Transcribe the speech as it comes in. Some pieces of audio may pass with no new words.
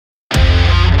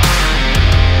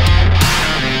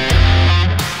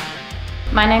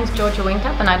My name's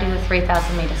Winkcup and I do the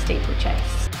 3,000 metre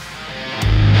steeplechase.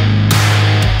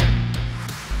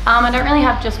 I don't really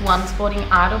have just one sporting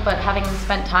idol, but having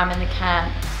spent time in the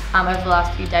camp over the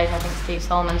last few days, I think Steve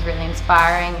Solomon's really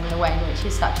inspiring in the way in which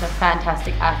he's such a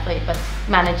fantastic athlete but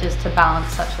manages to balance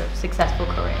such a successful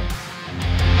career.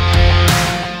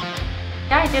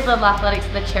 Yeah, I did Little Athletics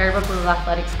at the Cherrybrook Little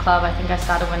Athletics Club. I think I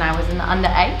started when I was in the under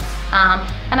 8s.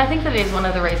 And I think that is one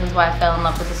of the reasons why I fell in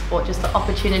love with the sport, just the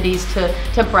opportunities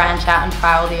to branch out and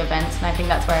try all the events. And I think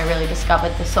that's where I really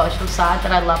discovered the social side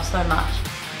that I love so much.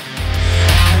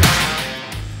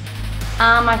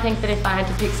 I think that if I had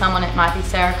to pick someone, it might be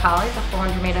Sarah Carley, the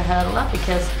 400 metre hurdler,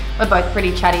 because we're both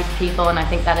pretty chatty people and I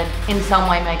think that'd in some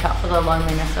way make up for the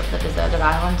loneliness of the deserted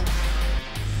island.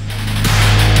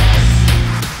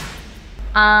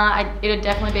 It would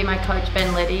definitely be my coach,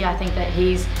 Ben Liddy. I think that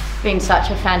he's been such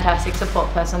a fantastic support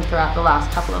person throughout the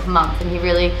last couple of months, and he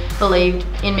really believed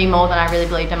in me more than I really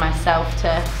believed in myself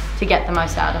to get the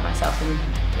most out of myself. And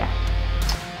yeah.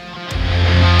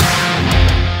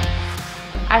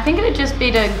 I think it'd just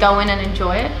be to go in and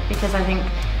enjoy it, because I think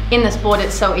in the sport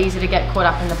it's so easy to get caught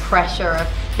up in the pressure of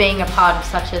being a part of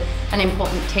such an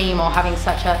important team or having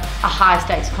such a high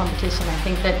stakes competition. I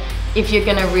think that if you're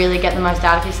going to really get the most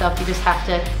out of yourself, you just have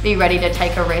to be ready to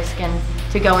take a risk and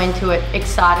to go into it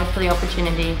excited for the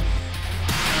opportunity